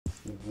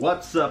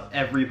What's up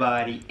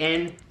everybody,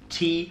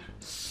 NT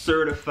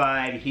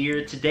Certified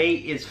here. Today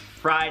is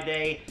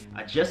Friday.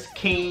 I just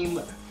came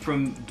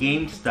from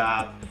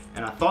GameStop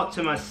and I thought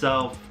to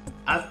myself,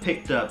 I've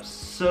picked up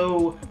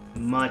so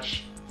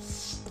much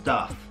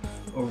stuff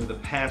over the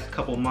past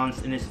couple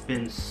months and it's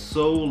been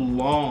so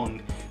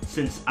long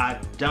since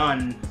I've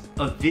done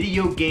a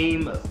video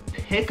game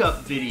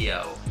pickup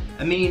video.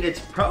 I mean, it's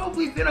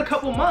probably been a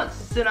couple months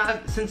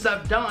since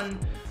I've done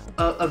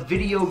a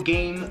video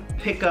game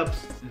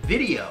pickups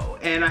video,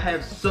 and I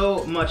have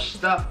so much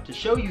stuff to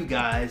show you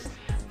guys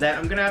that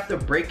I'm gonna have to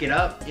break it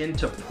up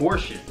into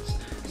portions.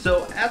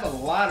 So I have a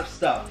lot of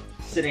stuff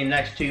sitting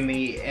next to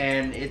me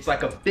and it's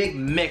like a big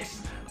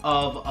mix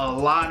of a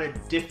lot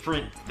of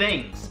different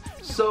things.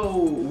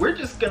 So we're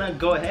just gonna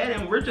go ahead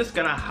and we're just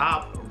gonna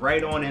hop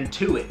right on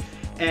into it.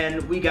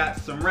 And we got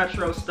some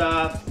retro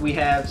stuff, we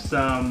have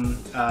some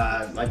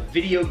like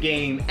video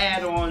game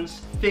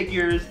add-ons,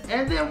 figures,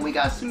 and then we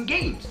got some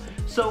games.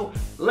 So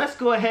let's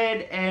go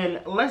ahead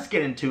and let's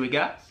get into it,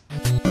 guys.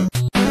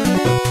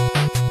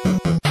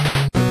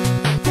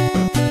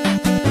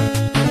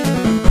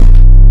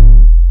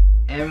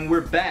 And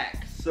we're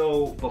back.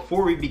 So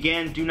before we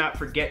begin, do not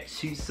forget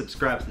to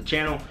subscribe to the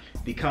channel,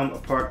 become a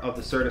part of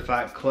the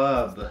Certified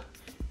Club.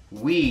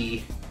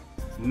 We,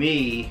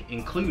 me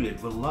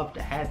included, would love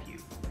to have you.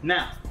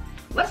 Now,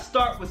 let's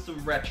start with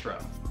some retro,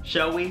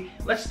 shall we?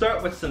 Let's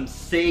start with some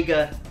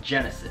Sega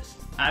Genesis.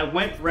 I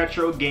went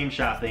retro game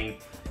shopping,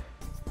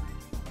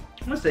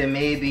 I'm gonna say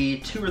maybe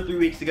 2 or 3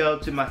 weeks ago,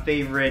 to my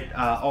favorite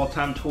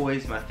all-time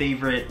toys, my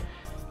favorite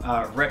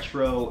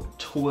retro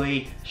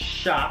toy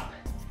shop,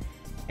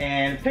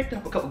 and picked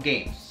up a couple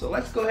games. So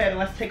let's go ahead and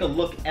let's take a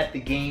look at the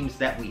games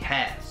that we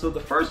have. So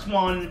the first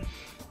one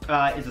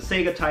is a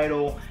Sega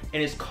title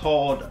and it's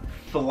called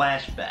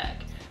Flashback.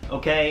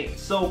 Okay,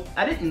 so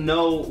I didn't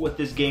know what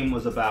this game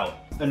was about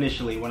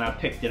initially when I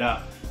picked it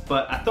up,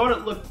 but I thought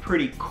it looked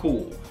pretty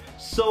cool.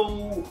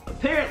 So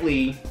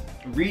apparently,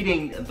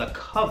 reading the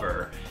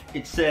cover,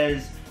 it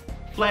says,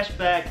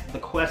 Flashback, the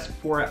quest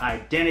for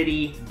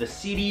identity, the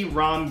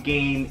CD-ROM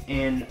game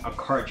in a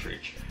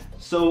cartridge.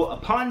 So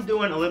upon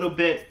doing a little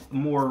bit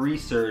more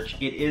research,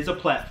 it is a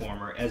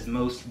platformer, as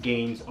most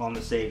games on the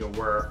Sega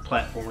were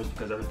platformers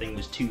because everything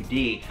was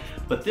 2D.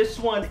 But this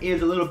one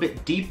is a little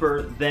bit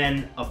deeper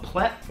than a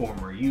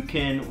platformer. You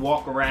can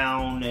walk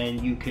around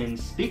and you can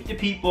speak to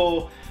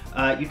people.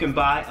 You can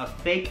buy a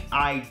fake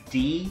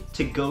ID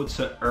to go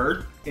to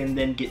Earth and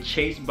then get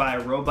chased by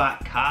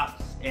robot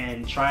cops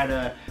and try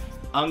to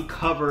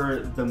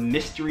uncover the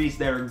mysteries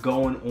that are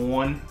going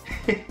on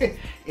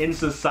in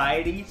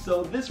society.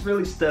 So this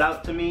really stood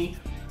out to me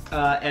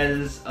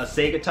as a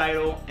Sega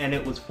title, and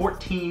it was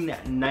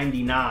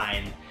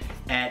 $14.99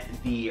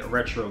 at the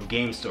retro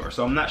game store.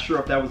 So I'm not sure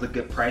if that was a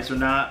good price or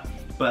not,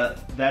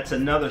 but that's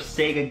another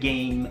Sega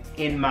game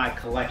in my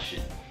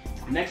collection.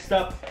 Next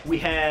up, we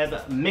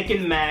have Mick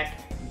and Mac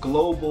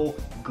Global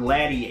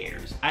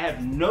Gladiators. I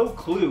have no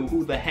clue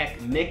who the heck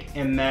Mick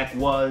and Mac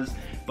was,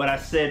 but I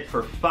said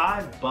for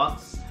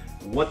 $5,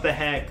 what the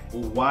heck,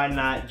 why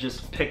not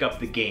just pick up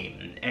the game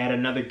and add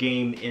another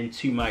game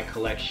into my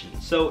collection.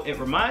 So it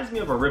reminds me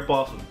of a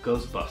ripoff of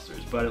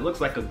Ghostbusters, but it looks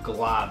like a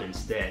glob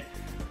instead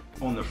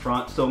on the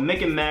front. So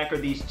Mick and Mac are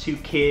these two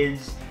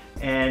kids,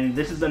 and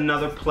this is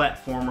another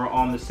platformer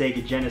on the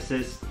Sega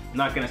Genesis. I'm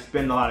not gonna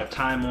spend a lot of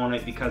time on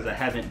it because I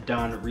haven't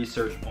done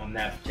research on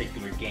that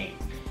particular game.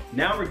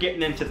 Now we're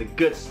getting into the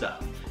good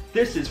stuff.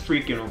 This is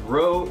freaking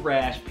Road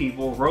Rash,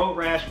 people. Road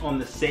Rash on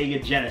the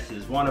Sega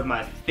Genesis. One of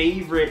my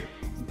favorite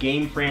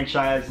game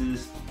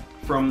franchises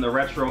from the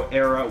retro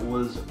era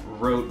was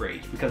Road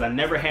Rage, because I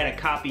never had a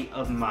copy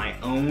of my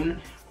own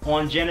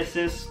on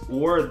Genesis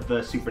or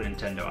the Super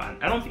Nintendo.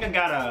 I don't think I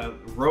got a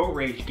Road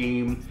Rage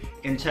game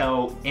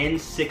until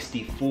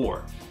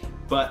N64.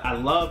 But I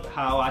loved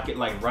how I could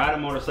like ride a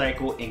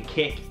motorcycle and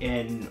kick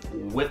and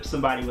whip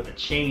somebody with a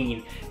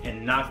chain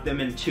and knock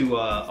them into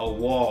a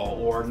wall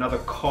or another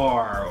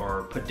car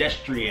or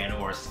pedestrian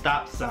or a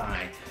stop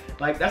sign.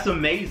 Like, that's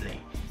amazing.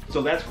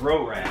 So that's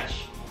Road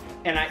Rash.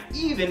 And I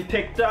even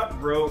picked up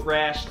Road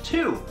Rash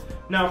 2.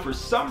 Now for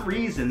some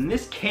reason,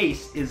 this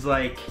case is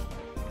like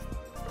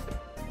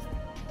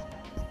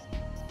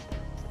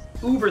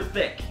uber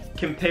thick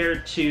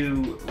compared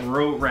to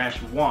Road Rash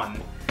 1.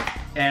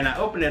 And I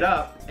open it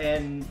up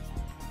and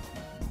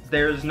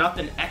there's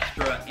nothing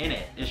extra in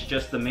it. It's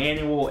just the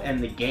manual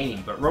and the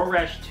game. But Road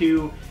Rash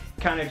 2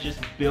 kind of just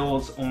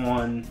builds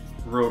on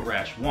Road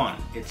Rash 1.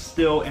 It's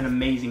still an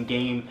amazing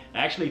game. I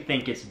actually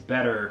think it's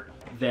better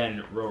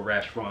than Road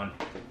Rash 1.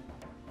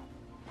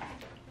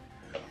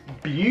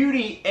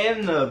 Beauty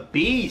and the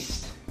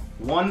Beast.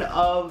 One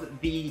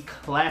of the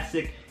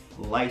classic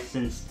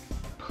licensed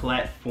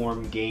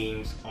platform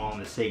games on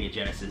the Sega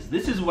Genesis.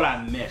 This is what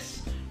I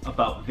miss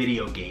about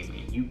video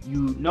gaming.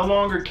 You no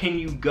longer can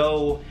you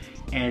go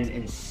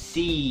and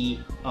see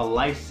a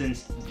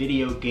licensed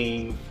video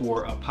game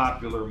for a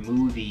popular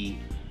movie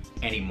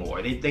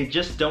anymore. They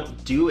just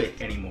don't do it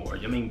anymore.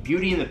 I mean,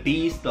 Beauty and the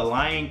Beast, The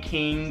Lion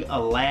King,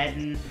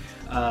 Aladdin,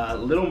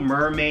 Little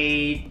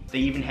Mermaid. They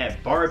even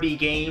had Barbie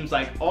games.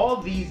 Like, all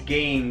these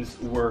games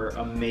were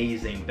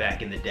amazing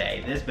back in the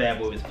day. This bad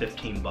boy was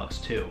 15 bucks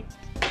too.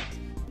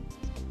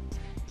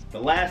 The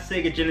last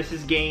Sega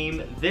Genesis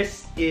game,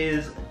 this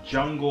is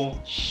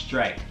Jungle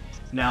Strike.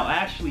 Now, I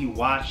actually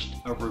watched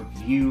a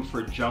review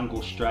for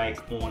Jungle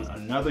Strike on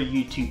another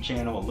YouTube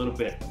channel a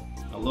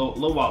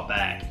little while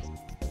back.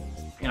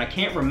 And I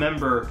can't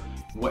remember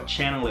what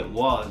channel it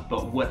was,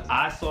 but what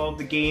I saw of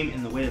the game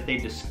and the way that they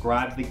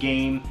described the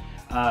game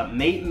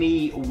made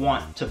me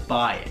want to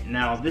buy it.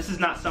 Now, this is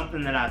not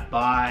something that I'd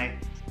buy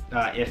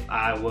if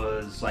I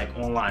was like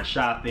online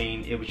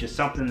shopping. It was just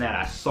something that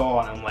I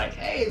saw and I'm like,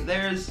 hey,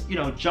 there's, you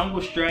know,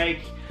 Jungle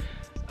Strike.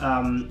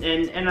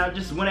 And I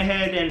just went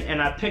ahead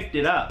and I picked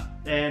it up.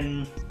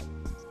 And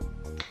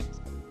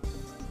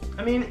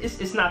I mean,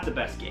 it's not the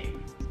best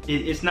game.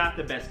 It's not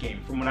the best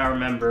game. From what I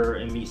remember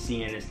and me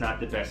seeing, it's not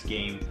the best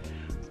game.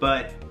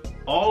 But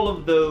all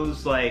of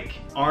those like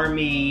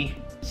army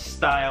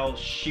style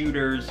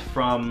shooters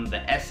from the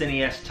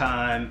SNES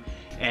time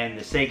and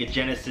the Sega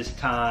Genesis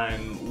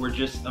time were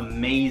just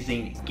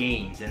amazing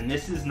games. And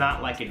this is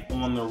not like an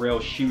on-the-rail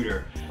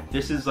shooter.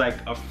 This is like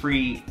a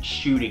free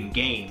shooting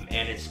game,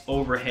 and it's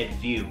overhead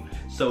view.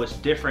 So it's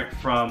different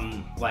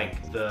from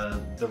like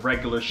the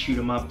regular shoot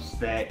 'em ups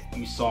that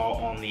you saw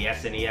on the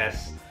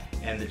SNES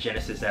and the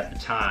Genesis at the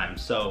time.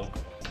 So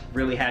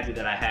really happy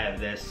that I have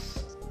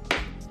this.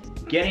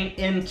 Getting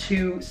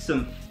into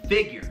some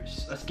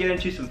figures. Let's get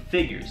into some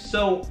figures.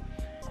 So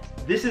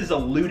this has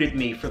eluded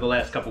me for the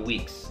last couple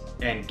weeks,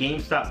 and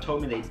GameStop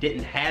told me they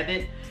didn't have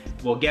it.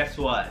 Well, guess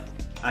what?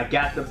 I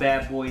got the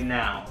bad boy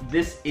now.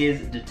 This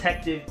is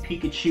Detective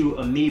Pikachu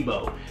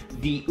Amiibo,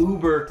 the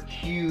uber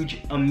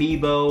huge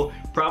Amiibo,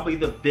 probably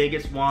the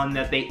biggest one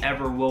that they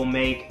ever will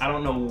make. I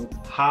don't know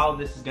how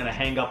this is gonna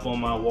hang up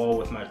on my wall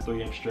with my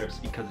 3M strips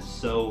because it's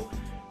so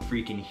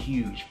freaking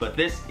huge, but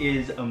this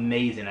is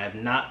amazing. I have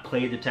not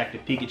played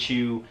Detective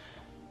Pikachu.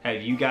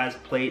 Have you guys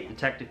played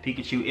Detective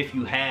Pikachu? If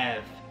you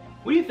have,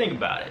 what do you think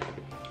about it?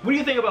 What do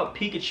you think about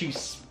Pikachu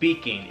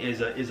speaking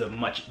is a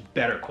much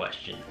better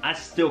question. I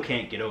still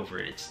can't get over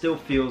it. It still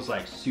feels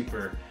like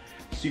super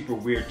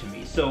weird to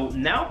me. So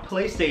now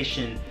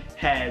PlayStation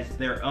has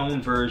their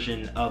own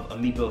version of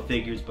Amiibo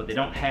figures, but they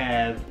don't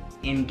have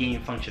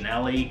in-game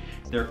functionality.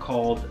 They're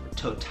called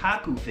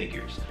Totaku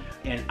figures.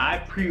 And I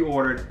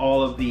pre-ordered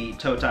all of the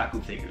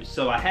Totaku figures.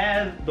 So I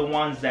have the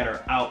ones that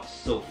are out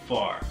so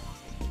far.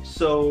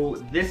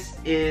 So this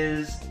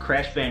is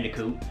Crash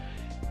Bandicoot.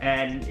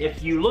 And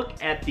if you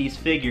look at these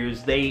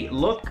figures, they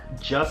look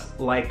just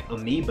like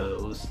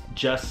Amiibos,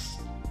 just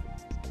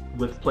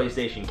with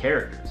PlayStation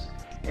characters.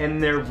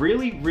 And they're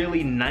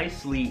really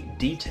nicely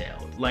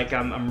detailed. Like,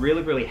 I'm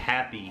really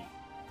happy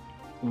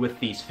with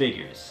these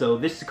figures. So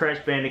this is Crash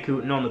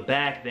Bandicoot, and on the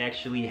back they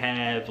actually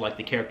have like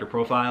the character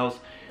profiles.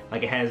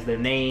 Like, it has their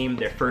name,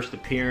 their first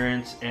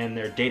appearance, and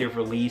their date of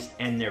release,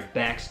 and their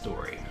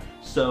backstory.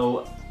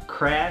 So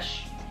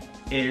Crash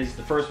is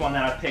the first one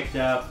that I picked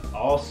up. I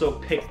also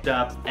picked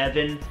up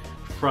Evan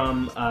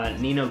from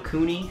Ni no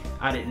Kuni.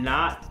 I did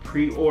not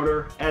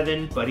pre-order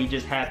Evan, but he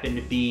just happened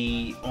to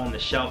be on the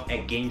shelf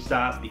at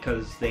GameStop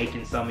because they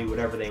can sell me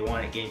whatever they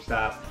want at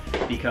GameStop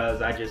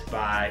because I just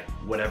buy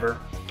whatever.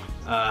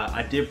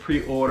 I did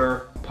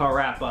pre-order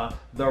Parappa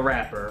the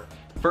Rapper.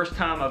 First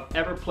time I've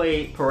ever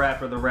played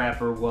Parappa the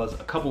Rapper was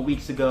a couple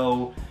weeks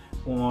ago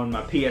on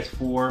my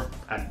PS4.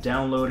 I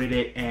downloaded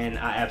it and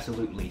I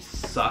absolutely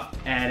sucked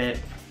at it.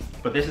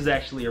 But this is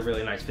actually a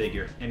really nice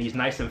figure, and he's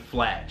nice and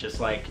flat, just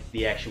like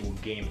the actual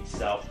game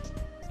itself.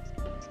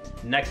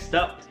 Next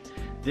up,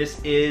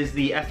 this is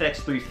the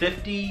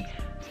FX350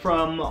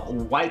 from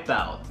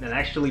Wipeout. And I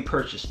actually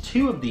purchased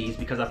two of these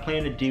because I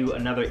plan to do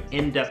another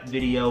in-depth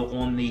video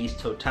on these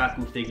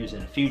Totaku figures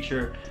in the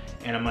future,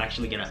 and I'm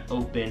actually gonna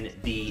open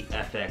the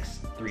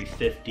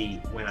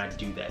FX350 when I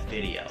do that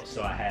video.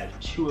 So I have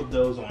two of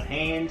those on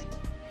hand.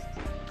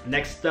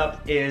 Next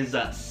up is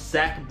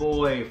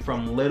Sackboy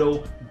from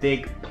Little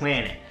Big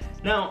Planet.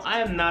 Now, I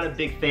am not a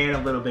big fan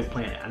of Little Big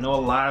Planet. I know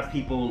a lot of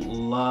people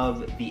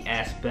love the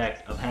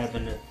aspect of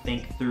having to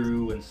think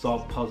through and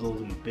solve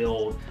puzzles and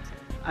build.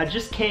 I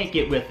just can't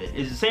get with it.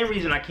 It's the same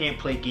reason I can't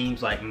play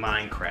games like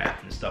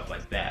Minecraft and stuff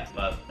like that.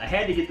 But I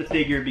had to get the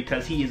figure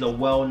because he is a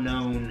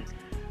well-known,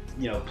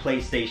 you know,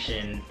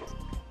 PlayStation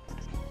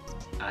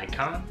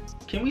icon.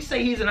 Can we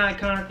say he's an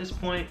icon at this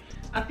point?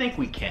 I think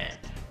we can.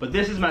 But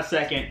this is my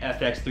second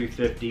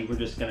FX350. We're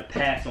just gonna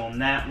pass on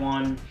that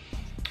one.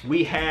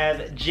 We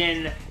have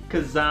Jin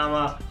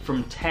Kazama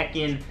from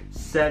Tekken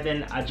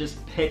 7. I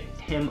just picked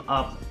him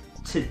up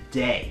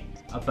today.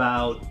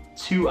 About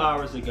 2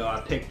 hours ago, I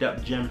picked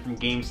up Jin from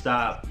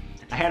GameStop.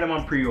 I had him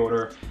on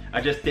pre-order.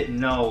 I just didn't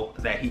know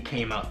that he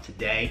came out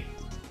today.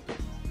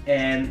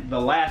 And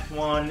the last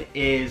one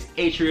is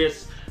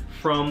Atreus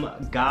from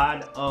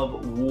God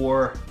of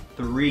War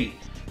 3.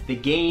 The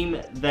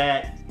game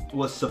that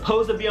was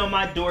supposed to be on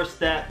my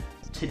doorstep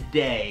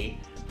today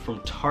from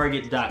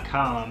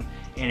Target.com,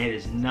 and it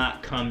has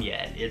not come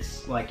yet.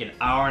 It's like an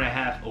hour and a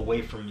half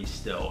away from me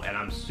still, and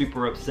I'm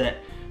super upset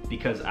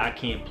because I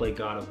can't play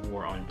God of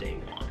War on day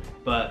one.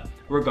 But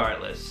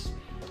regardless,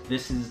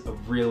 this is a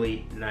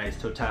really nice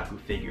Totaku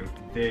figure.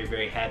 Very,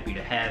 very happy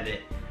to have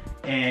it.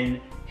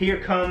 And here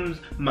comes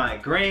my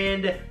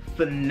grand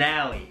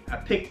finale. I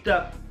picked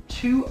up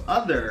 2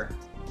 other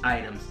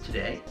items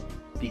today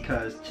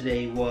because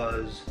today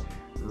was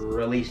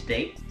release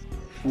date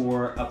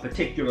for a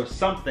particular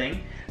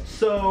something.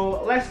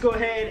 So let's go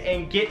ahead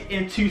and get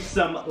into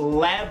some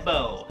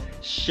Labo,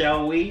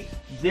 shall we?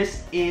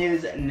 This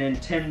is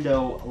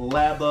Nintendo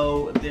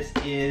Labo. This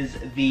is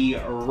the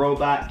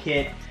robot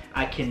kit.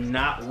 I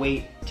cannot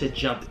wait to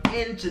jump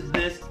into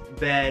this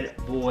bad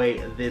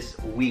boy this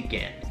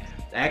weekend.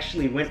 I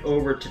actually went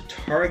over to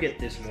Target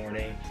this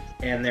morning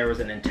and there was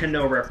a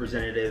Nintendo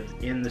representative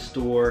in the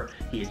store.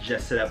 He had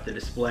just set up the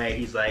display.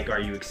 He's like, "Are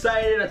you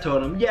excited?" I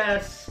told him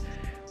yes.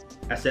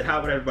 I said, "How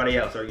about everybody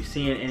else? Are you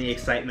seeing any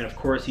excitement?" Of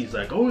course, he's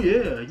like, "Oh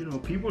yeah, you know,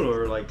 people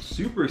are like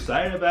super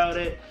excited about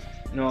it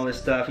and all this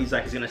stuff." He's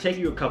like, "It's gonna take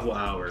you a couple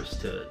hours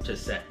to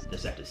set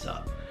this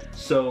up."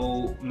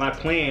 So my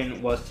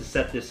plan was to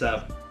set this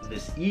up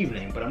this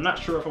evening, but I'm not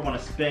sure if I want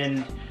to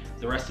spend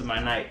the rest of my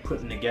night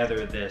putting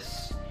together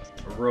this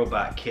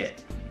robot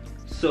kit.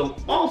 So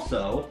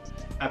also,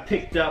 I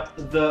picked up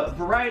the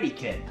variety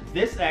kit.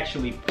 This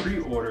actually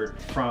pre-ordered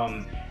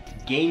from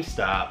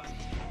GameStop,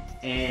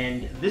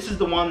 and this is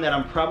the one that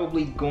I'm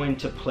probably going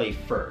to play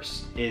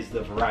first, is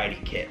the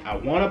variety kit. I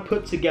want to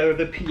put together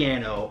the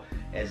piano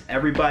as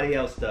everybody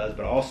else does,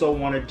 but I also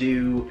want to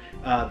do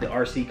the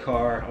RC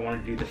car. I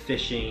want to do the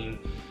fishing.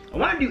 I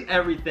want to do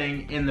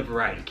everything in the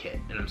variety kit,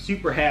 and I'm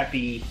super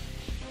happy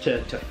to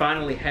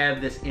finally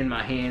have this in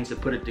my hands, to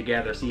put it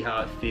together, see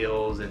how it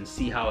feels, and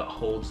see how it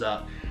holds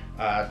up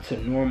to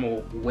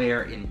normal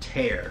wear and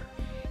tear.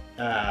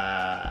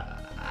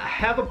 I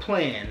have a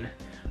plan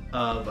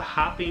of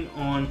hopping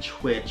on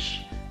Twitch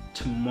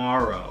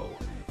tomorrow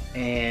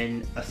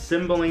and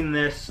assembling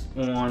this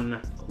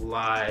on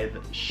live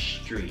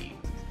stream,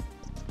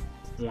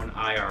 on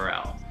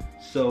IRL.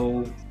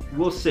 So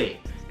we'll see.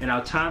 And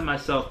I'll time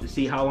myself to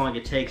see how long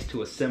it takes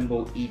to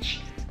assemble each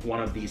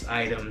one of these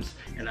items.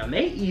 And I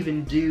may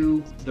even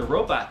do the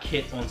robot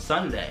kit on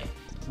Sunday.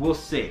 We'll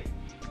see.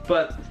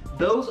 But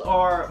those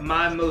are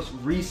my most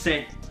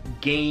recent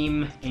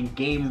game and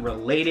game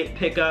related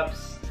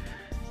pickups.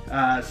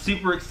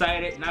 Super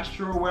excited. Not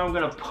sure where I'm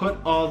gonna put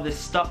all this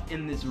stuff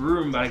in this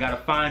room, but I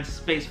gotta find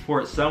space for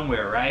it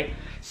somewhere, right?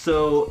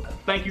 So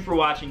thank you for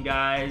watching,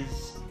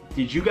 guys.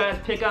 Did you guys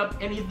pick up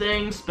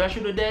anything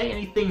special today?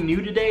 Anything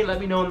new today? Let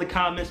me know in the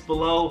comments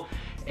below,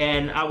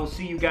 and I will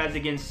see you guys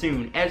again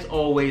soon. As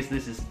always,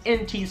 this is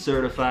NT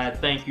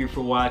Certified. Thank you for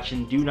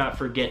watching. Do not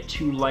forget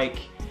to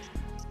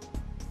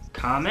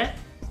comment,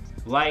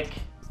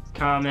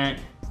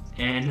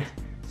 and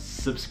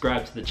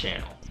subscribe to the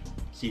channel.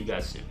 See you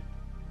guys soon.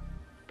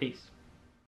 Peace.